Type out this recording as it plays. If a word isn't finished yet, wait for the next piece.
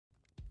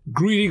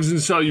Greetings and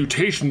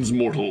salutations,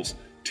 mortals.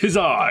 'Tis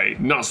I,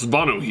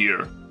 Naszvanu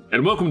here,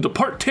 and welcome to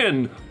part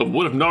 10 of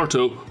What If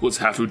Naruto Was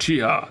Half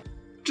Uchiha.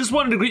 Just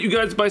wanted to greet you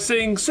guys by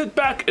saying sit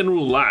back and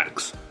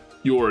relax.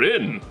 You're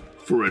in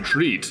for a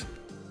treat.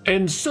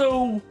 And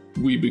so,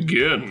 we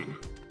begin.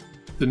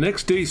 The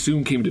next day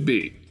soon came to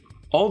be.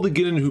 All the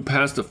Genin who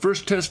passed the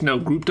first test now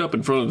grouped up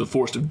in front of the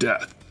Forest of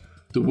Death.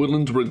 The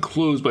woodlands were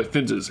enclosed by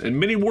fences, and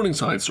many warning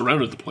signs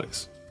surrounded the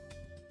place.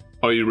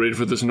 Are you ready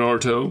for this,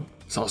 Naruto?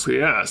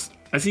 Sasuke asked,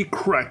 as he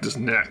cracked his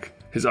neck.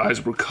 His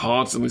eyes were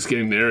constantly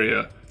scanning the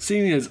area,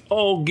 seeing as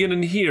all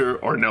Genin here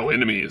are now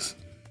enemies.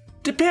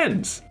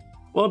 Depends.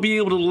 Will I be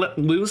able to let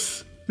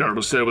loose?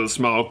 Naruto said with a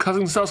smile,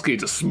 causing Sasuke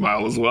to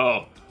smile as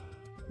well.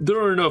 There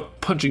are enough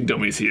punching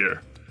dummies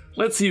here.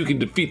 Let's see who can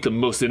defeat the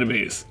most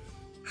enemies.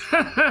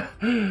 Haha,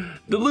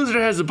 the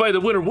loser has to buy the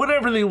winner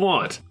whatever they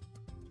want.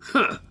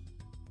 Huh.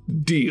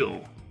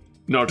 Deal.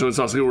 Naruto and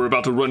Sasuke were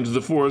about to run to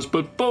the forest,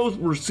 but both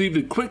received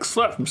a quick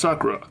slap from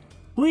Sakura.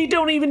 We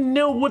don't even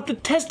know what the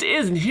test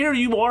is, and here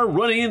you are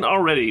running in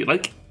already,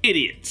 like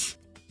idiots.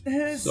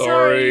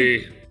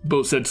 Sorry.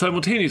 Both said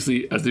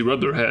simultaneously as they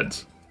rubbed their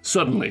heads.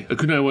 Suddenly, a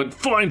kunai went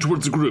flying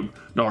towards the group.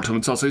 Naruto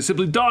and Sasuke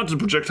simply dodged the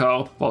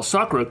projectile, while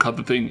Sakura caught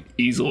the thing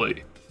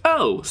easily.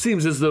 Oh,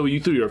 seems as though you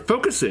three are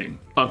focusing,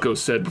 Anko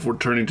said before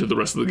turning to the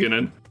rest of the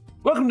Genin.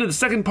 Welcome to the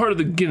second part of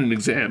the Genin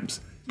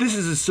exams. This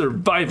is a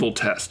survival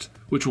test,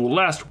 which will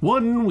last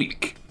 1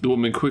 week. The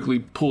woman quickly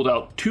pulled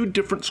out 2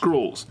 different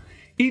scrolls.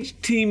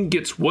 Each team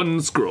gets 1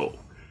 scroll.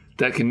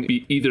 That can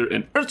be either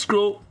an Earth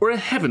scroll or a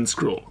Heaven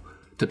scroll.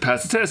 To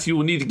pass the test, you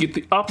will need to get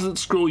the opposite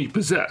scroll you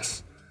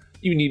possess.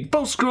 You need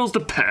both scrolls to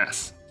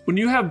pass. When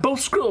you have both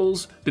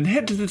scrolls, then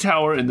head to the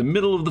tower in the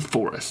middle of the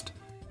forest.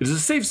 It is a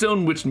safe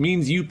zone, which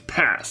means you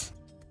pass.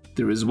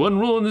 There is one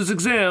rule in this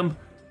exam: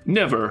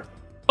 never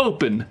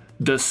open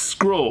the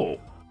scroll.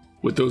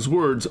 With those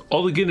words,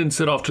 all the Genin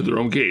set off to their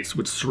own gates,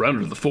 which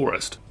surrounded the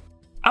forest.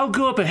 I'll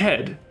go up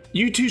ahead.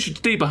 You two should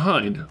stay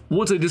behind.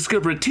 Once I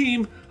discover a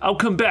team, I'll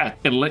come back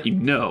and let you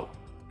know.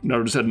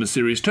 Naruto said in a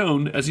serious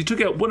tone as he took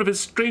out one of his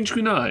strange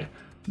kunai.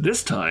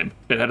 This time,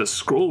 it had a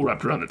scroll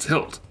wrapped around its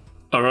hilt.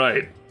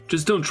 Alright,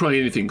 just don't try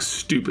anything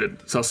stupid,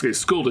 Sasuke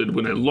scolded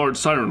when a large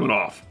siren went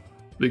off.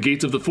 The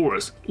gates of the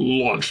forest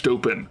launched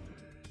open.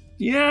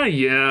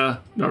 Yeah,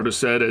 Naruto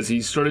said as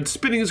he started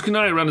spinning his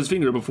kunai around his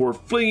finger before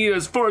flinging it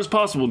as far as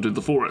possible into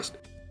the forest.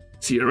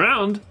 See you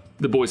around,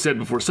 the boy said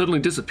before suddenly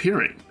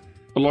disappearing.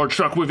 A large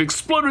shockwave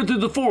exploded through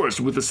the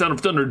forest with the sound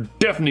of thunder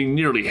deafening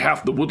nearly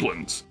half the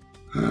woodlands.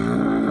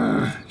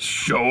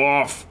 Show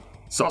off,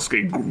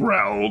 Sasuke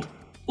growled.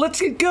 Let's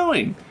get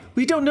going.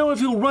 We don't know if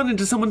he'll run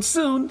into someone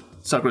soon,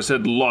 Sakura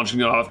said,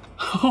 launching off,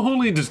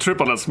 only to trip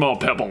on a small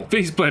pebble,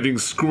 face planting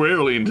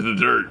squarely into the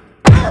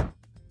dirt.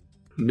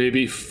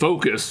 Maybe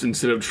focus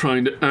instead of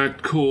trying to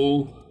act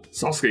cool.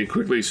 Sasuke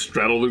quickly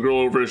straddled the girl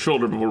over his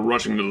shoulder before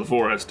rushing into the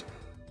forest.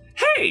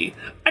 Hey,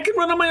 I can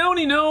run on my own,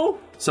 you know,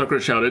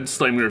 Sakura shouted,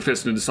 slamming her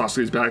fist into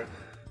Sasuke's back.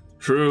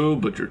 True,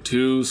 but you're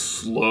too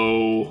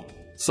slow.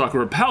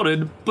 Sakura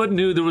pouted, but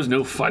knew there was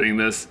no fighting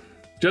this.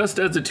 Just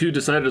as the two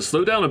decided to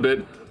slow down a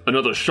bit,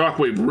 another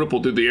shockwave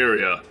rippled through the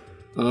area.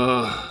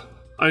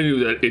 I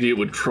knew that idiot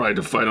would try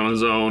to fight on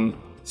his own.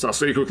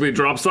 Sasuke quickly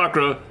dropped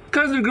Sakura,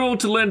 causing the girl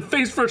to land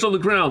face first on the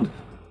ground.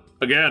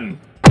 Again.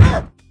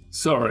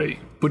 Sorry,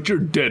 but you're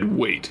dead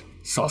weight,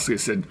 Sasuke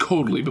said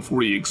coldly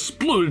before he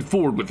exploded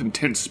forward with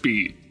intense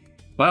speed.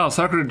 Wow,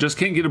 Sakura just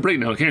can't get a break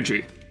now, can't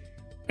she?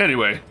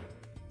 Anyway,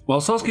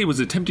 while Sasuke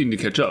was attempting to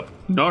catch up,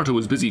 Naruto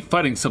was busy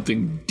fighting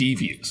something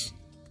devious.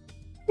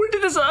 Where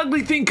did this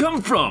ugly thing come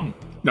from?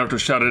 Naruto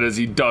shouted as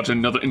he dodged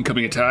another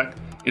incoming attack.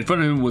 In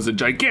front of him was a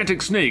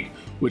gigantic snake,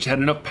 which had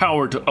enough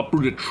power to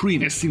uproot a tree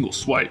in a single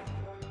swipe.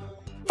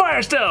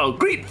 Fire style!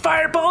 Great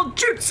fireball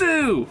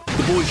jutsu!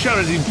 The boy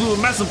shouted as he blew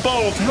a massive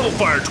ball of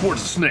hellfire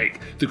towards the snake.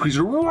 The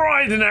creature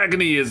writhed in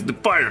agony as the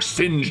fire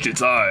singed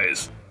its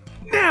eyes.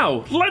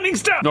 Now! Lightning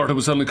stop! Naruto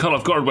was suddenly caught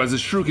off guard as the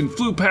shuriken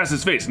flew past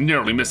his face,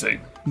 narrowly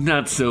missing.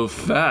 Not so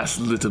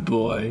fast, little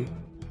boy.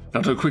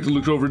 Naruto quickly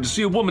looked over to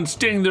see a woman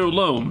standing there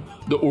alone.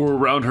 The aura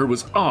around her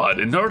was odd,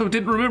 and Naruto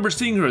didn't remember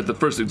seeing her at the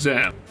first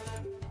exam.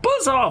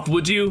 Buzz off,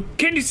 would you?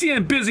 Can't you see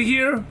I'm busy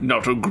here?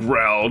 Naruto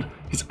growled,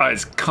 his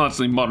eyes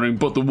constantly monitoring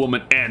both the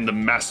woman and the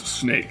massive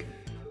snake.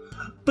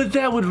 But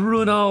that would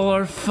ruin all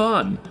our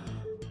fun.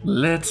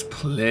 Let's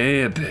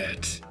play a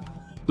bit.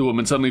 The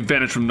woman suddenly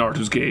vanished from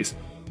Naruto's gaze.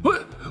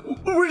 What?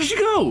 Where did she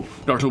go?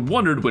 Naruto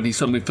wondered when he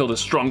suddenly felt a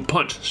strong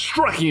punch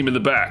striking him in the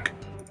back.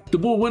 The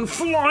bull went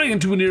flying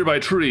into a nearby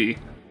tree.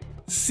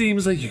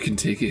 Seems like you can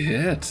take a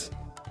hit.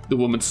 The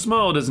woman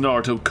smiled as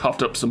Naruto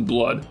coughed up some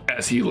blood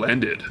as he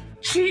landed.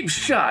 Cheap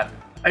shot!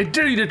 I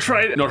dare you to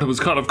try it! Naruto was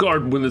caught off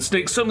guard when the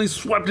snake suddenly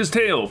swept his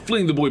tail,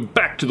 flinging the boy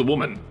back to the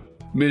woman.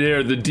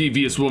 Mid-air, the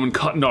devious woman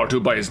caught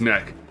Naruto by his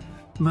neck.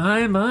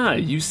 My,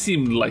 you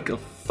seemed like a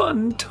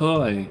fun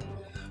toy.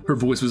 Her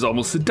voice was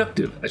almost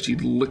seductive as she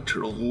licked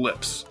her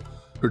lips.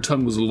 Her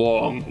tongue was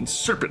long and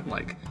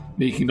serpent-like,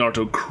 making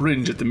Naruto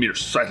cringe at the mere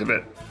sight of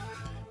it.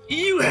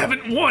 You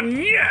haven't won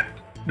yet!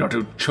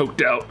 Naruto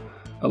choked out.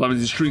 allowing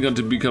the string gun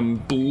to become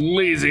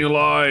blazing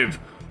alive.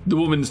 The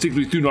woman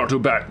instinctively threw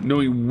Naruto back,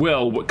 knowing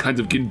well what kinds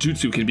of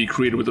genjutsu can be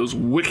created with those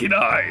wicked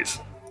eyes.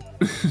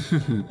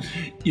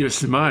 You're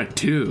smart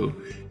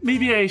too.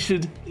 Maybe I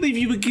should leave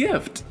you a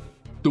gift.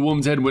 The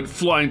woman's head went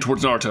flying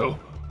towards Naruto,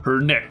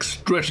 her neck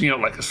stretching out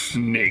like a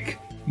snake.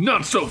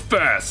 Not so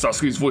fast!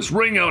 Sasuke's voice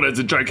rang out as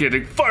a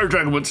gigantic fire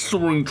dragon went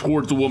soaring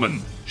towards the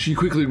woman. She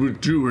quickly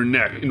withdrew her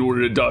neck in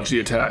order to dodge the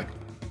attack.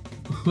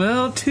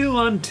 Well, 2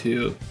 on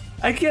 2.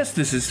 I guess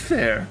this is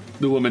fair,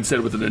 the woman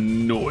said with an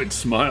annoyed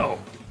smile.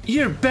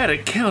 You're bad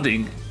at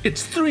counting.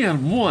 It's 3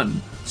 on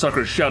 1,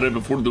 Sakura shouted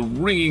before the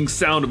ringing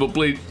sound of a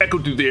blade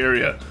echoed through the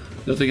area.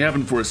 Nothing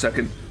happened for a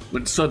second,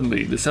 when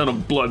suddenly the sound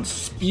of blood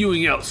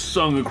spewing out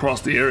sung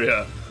across the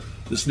area.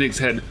 The snake's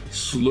head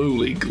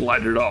slowly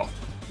glided off,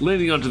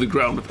 landing onto the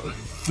ground with a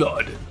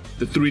thud.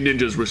 The 3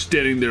 ninjas were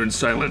standing there in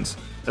silence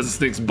as the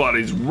snake's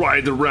bodies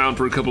writhed around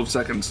for a couple of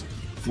seconds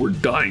before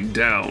dying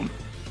down.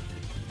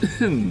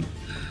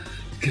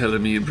 Color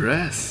me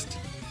impressed.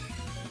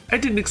 I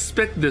didn't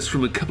expect this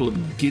from a couple of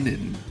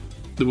Ginin.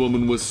 The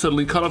woman was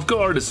suddenly caught off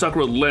guard as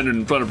Sakura landed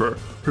in front of her,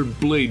 her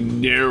blade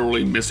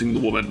narrowly missing the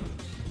woman.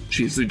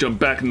 She instantly jumped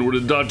back in order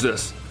to dodge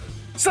this.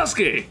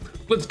 Sasuke,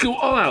 let's go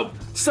all out.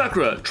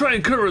 Sakura, try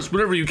and cover us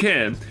whenever you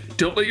can.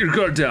 Don't let your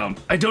guard down.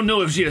 I don't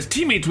know if she has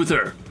teammates with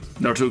her,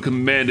 Naruto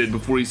commanded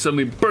before he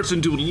suddenly burst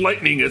into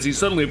lightning as he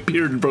suddenly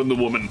appeared in front of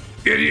the woman.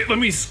 Idiot, let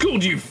me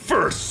scold you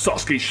first,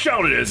 Sasuke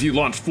shouted as he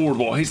launched forward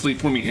while hastily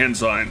forming hand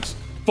signs.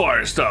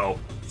 Fire style,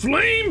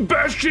 Flame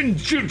Bastion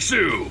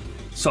Jutsu,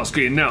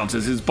 Sasuke announced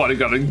as his body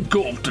got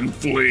engulfed in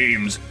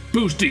flames,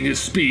 boosting his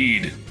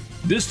speed.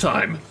 This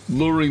time,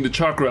 lowering the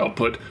chakra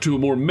output to a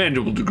more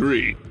manageable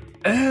degree.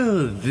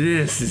 Oh,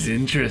 this is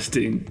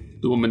interesting,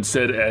 the woman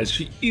said as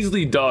she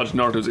easily dodged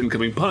Naruto's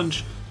incoming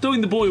punch,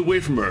 throwing the boy away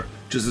from her.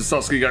 Just as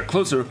Sasuke got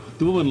closer,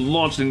 the woman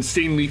launched an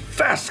insanely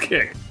fast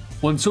kick.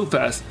 One so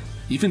fast,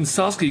 even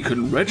Sasuke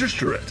couldn't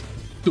register it.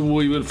 The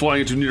boy went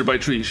flying into a nearby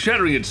tree,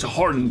 shattering its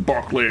hardened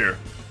bark layer.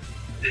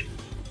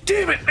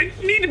 Damn it, I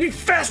need to be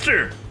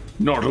faster!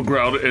 Naruto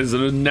growled as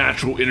an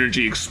unnatural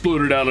energy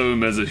exploded out of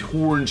him as a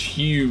orange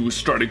hue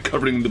started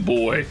covering the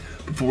boy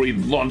before he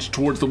launched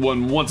towards the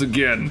one once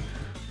again.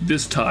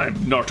 This time,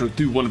 Naruto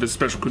threw one of his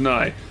special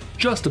kunai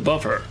just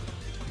above her.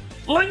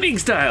 Lightning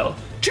style,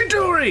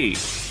 Chidori!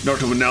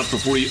 Naruto announced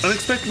before he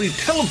unexpectedly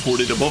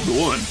teleported above the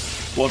woman,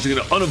 launching an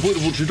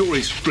unavoidable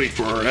Chidori straight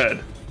for her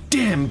head.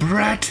 Damn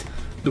brat!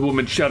 The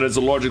woman shouted as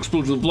a large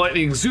explosion of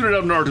lightning exuded out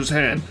of Naruto's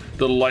hand.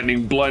 The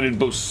lightning blinded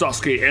both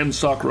Sasuke and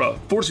Sakura,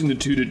 forcing the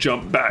two to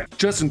jump back,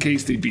 just in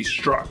case they'd be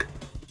struck.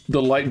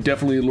 The light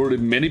definitely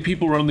alerted many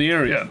people around the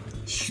area.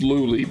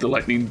 Slowly, the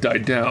lightning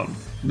died down,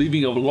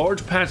 leaving a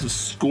large patch of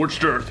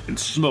scorched earth and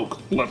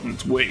smoke left in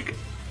its wake.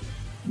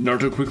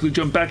 Naruto quickly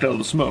jumped back out of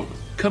the smoke,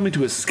 coming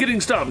to a skidding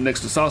stop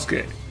next to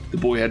Sasuke. The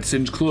boy had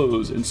singed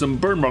clothes and some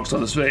burn marks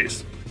on his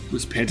face. He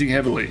was panting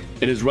heavily,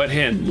 and his right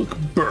hand looked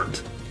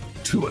burnt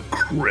to a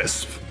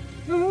crisp.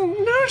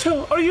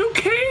 Naruto, are you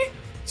okay?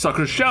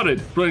 Sakura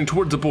shouted, running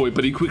towards the boy,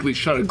 but he quickly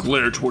shot a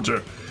glare towards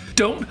her.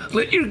 Don't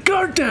let your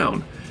guard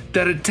down!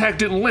 That attack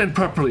didn't land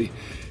properly.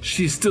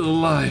 She's still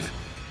alive.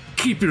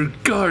 Keep your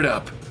guard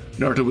up.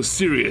 Naruto was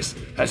serious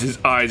as his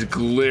eyes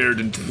glared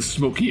into the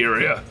smoky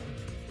area.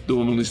 The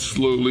woman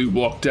slowly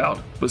walked out,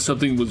 but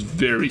something was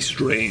very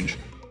strange.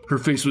 Her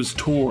face was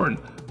torn,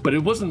 but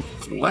it wasn't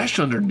flesh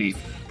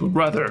underneath, but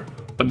rather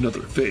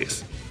another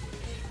face.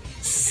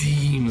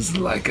 Seems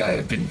like I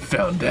have been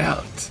found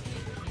out.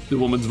 The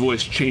woman's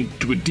voice changed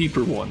to a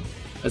deeper one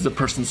as the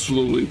person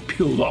slowly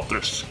peeled off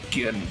their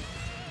skin.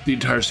 The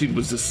entire scene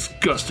was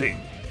disgusting,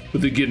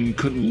 but the Giden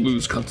couldn't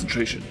lose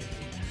concentration.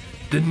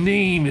 The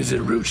name is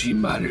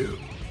Orochimaru.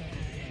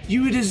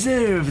 You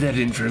deserve that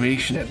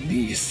information at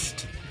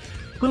least.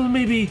 Well,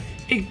 maybe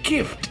a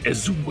gift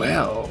as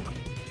well.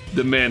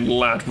 The man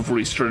laughed before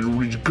he started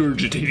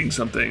regurgitating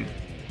something.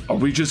 Are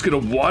we just gonna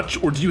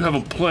watch, or do you have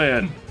a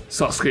plan?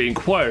 Sasuke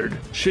inquired,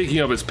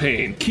 shaking off his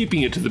pain,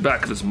 keeping it to the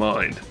back of his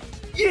mind.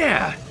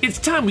 Yeah, it's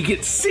time we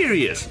get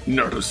serious,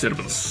 Naruto said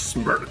with a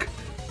smirk.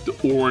 The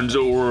orange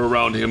aura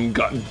around him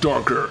got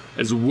darker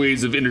as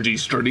waves of energy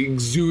started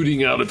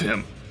exuding out of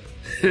him.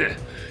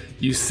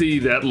 You see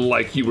that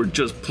like you were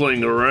just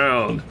playing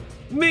around.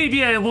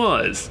 Maybe I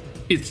was.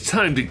 It's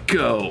time to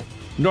go.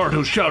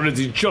 Naruto shouted as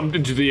he jumped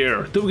into the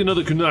air, throwing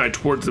another kunai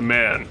towards the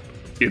man.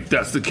 If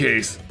that's the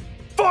case,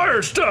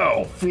 Fire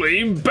style,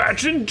 Flame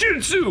Bastion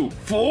Jutsu,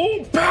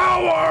 full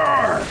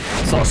power!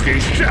 Sasuke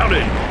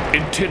shouted,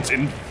 intense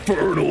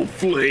infernal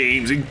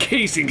flames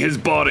encasing his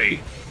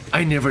body.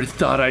 I never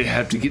thought I'd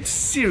have to get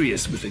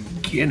serious with a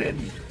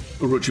Ginin,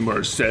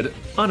 Orochimaru said,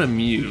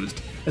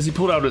 unamused, as he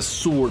pulled out a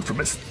sword from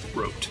his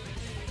throat.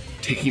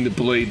 Taking the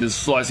blade and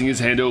slicing his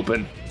hand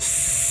open.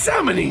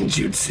 Summoning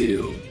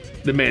Jutsu!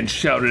 The man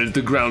shouted as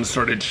the ground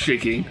started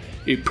shaking.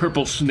 A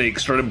purple snake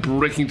started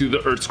breaking through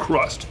the earth's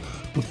crust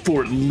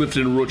before it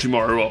lifted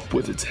Orochimaru up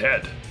with its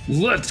head.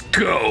 Let's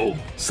go!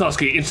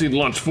 Sasuke instantly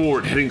launched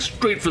forward, heading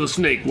straight for the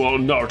snake while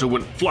Naruto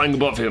went flying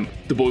above him.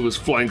 The boy was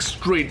flying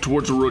straight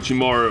towards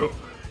Orochimaru.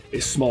 A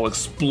small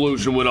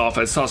explosion went off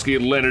as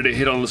Sasuke landed a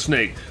hit on the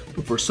snake,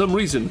 but for some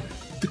reason,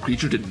 the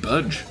creature didn't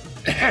budge.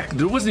 Heck,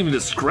 there wasn't even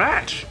a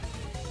scratch.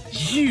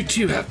 You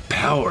two have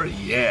power,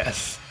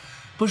 yes,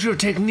 but your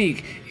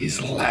technique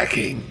is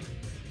lacking,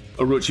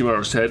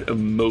 Orochimaru said,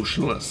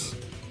 emotionless.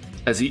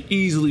 As he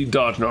easily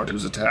dodged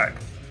Naruto's attack,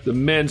 the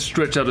man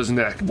stretched out his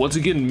neck, once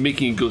again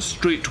making it go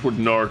straight toward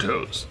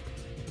Naruto's.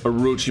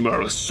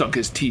 Orochimaru sunk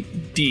his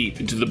teeth deep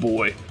into the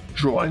boy,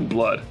 drawing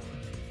blood.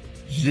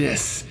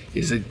 This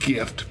is a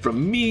gift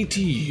from me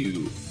to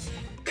you.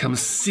 Come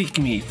seek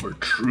me for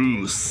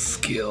true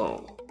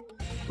skill,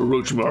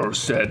 Orochimaru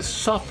said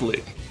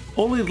softly,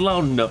 only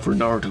loud enough for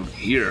Naruto to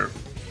hear.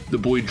 The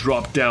boy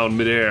dropped down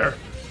midair.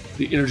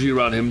 The energy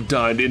around him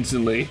died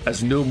instantly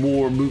as no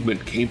more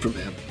movement came from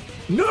him.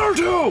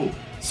 Naruto!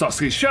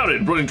 Sasuke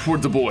shouted, running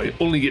towards the boy,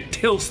 only to get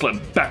tail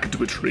slammed back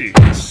into a tree,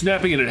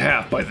 snapping it in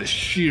half by the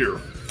sheer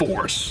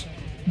force.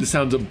 The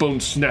sounds of bone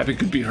snapping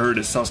could be heard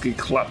as Sasuke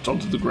collapsed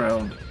onto the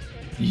ground.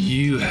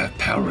 You have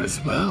power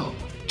as well.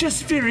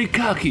 Just very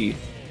cocky,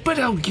 but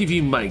I'll give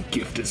you my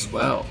gift as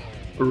well,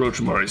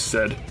 Orochimaru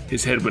said.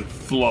 His head went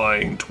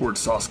flying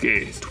towards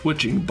Sasuke's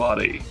twitching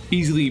body,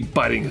 easily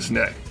biting his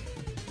neck.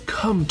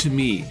 Come to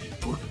me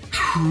for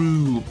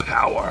true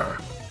power.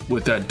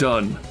 With that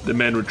done, the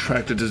man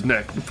retracted his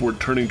neck before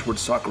turning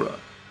towards Sakura.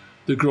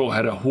 The girl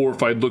had a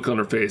horrified look on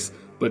her face,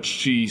 but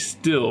she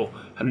still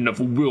had enough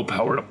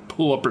willpower to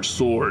pull up her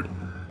sword.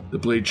 The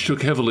blade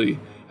shook heavily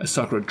as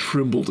Sakura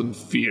trembled in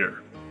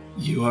fear.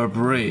 You are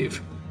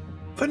brave,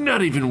 but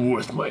not even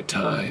worth my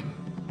time,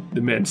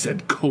 the man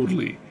said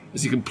coldly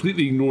as he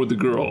completely ignored the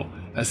girl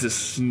as his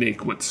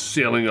snake went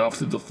sailing off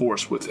through the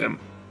forest with him.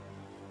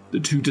 The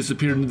two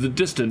disappeared into the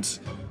distance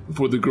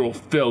before the girl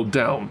fell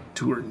down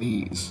to her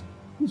knees.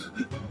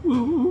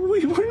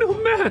 We were no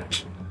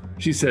match,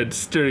 she said,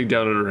 staring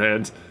down at her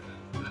hands.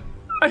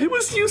 I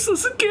was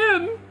useless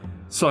again,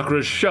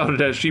 Sakura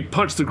shouted as she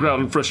punched the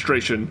ground in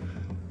frustration.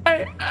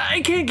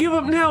 I can't give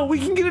up now. We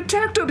can get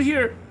attacked out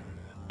here.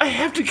 I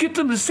have to get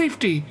them to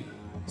safety.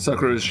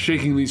 Sakura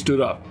shakingly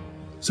stood up,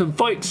 some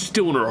fight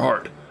still in her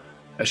heart,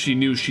 as she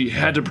knew she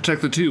had to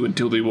protect the two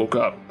until they woke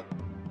up.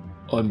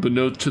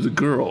 Unbeknownst to the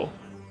girl,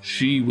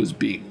 she was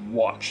being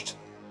watched.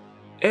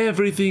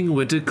 Everything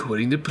went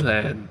according to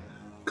plan,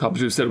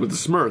 Kabuto said with a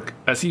smirk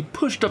as he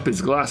pushed up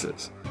his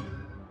glasses.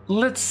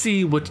 Let's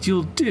see what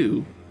you'll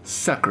do,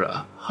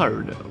 Sakura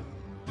Haruno.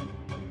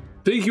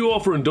 Thank you all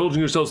for indulging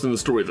yourselves in the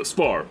story thus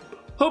far.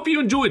 Hope you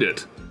enjoyed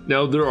it.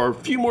 Now there are a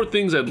few more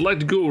things I'd like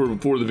to go over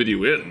before the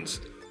video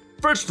ends.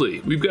 Firstly,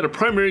 we've got a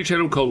primary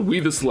channel called We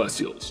the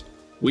Celestials.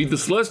 We the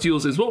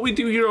Celestials is what we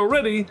do here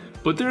already,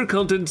 but their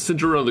content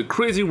centers around the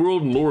crazy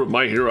world and lore of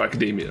My Hero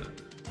Academia.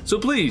 So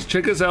please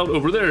check us out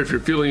over there if you're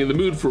feeling in the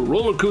mood for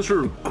roller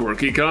coaster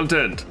quirky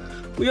content.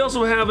 We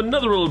also have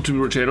another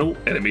relative channel,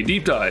 Anime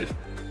Deep Dive.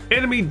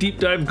 Anime Deep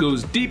Dive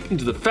goes deep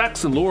into the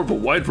facts and lore of a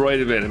wide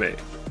variety of anime.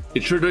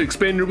 It's sure to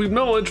expand your weeb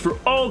knowledge for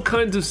all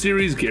kinds of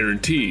series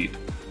guaranteed.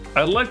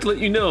 I'd like to let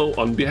you know,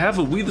 on behalf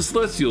of We the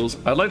Celestials,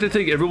 I'd like to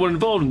thank everyone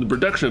involved in the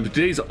production of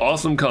today's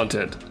awesome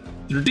content.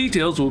 Their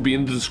details will be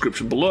in the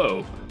description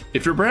below.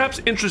 If you're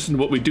perhaps interested in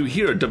what we do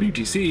here at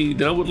WTC,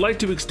 then I would like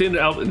to extend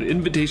out an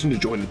invitation to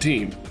join the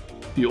team.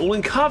 The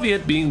only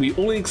caveat being we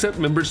only accept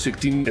members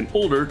 16 and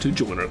older to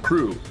join our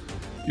crew.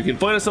 You can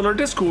find us on our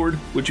Discord,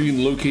 which you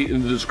can locate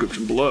in the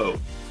description below.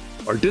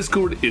 Our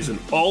Discord is an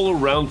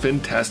all-around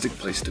fantastic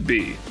place to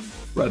be,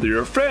 whether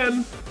you're a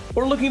fan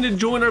or looking to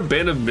join our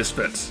band of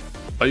misfits.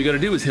 All you gotta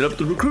do is hit up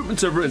the recruitment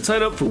server and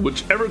sign up for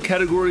whichever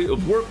category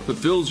of work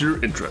fulfills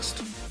your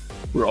interest.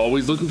 We're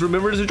always looking for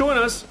members to join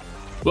us.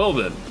 Well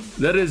then,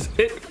 that is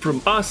it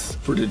from us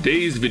for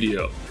today's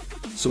video.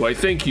 So I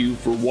thank you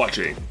for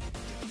watching,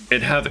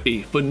 and have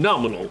a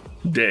phenomenal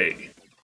day.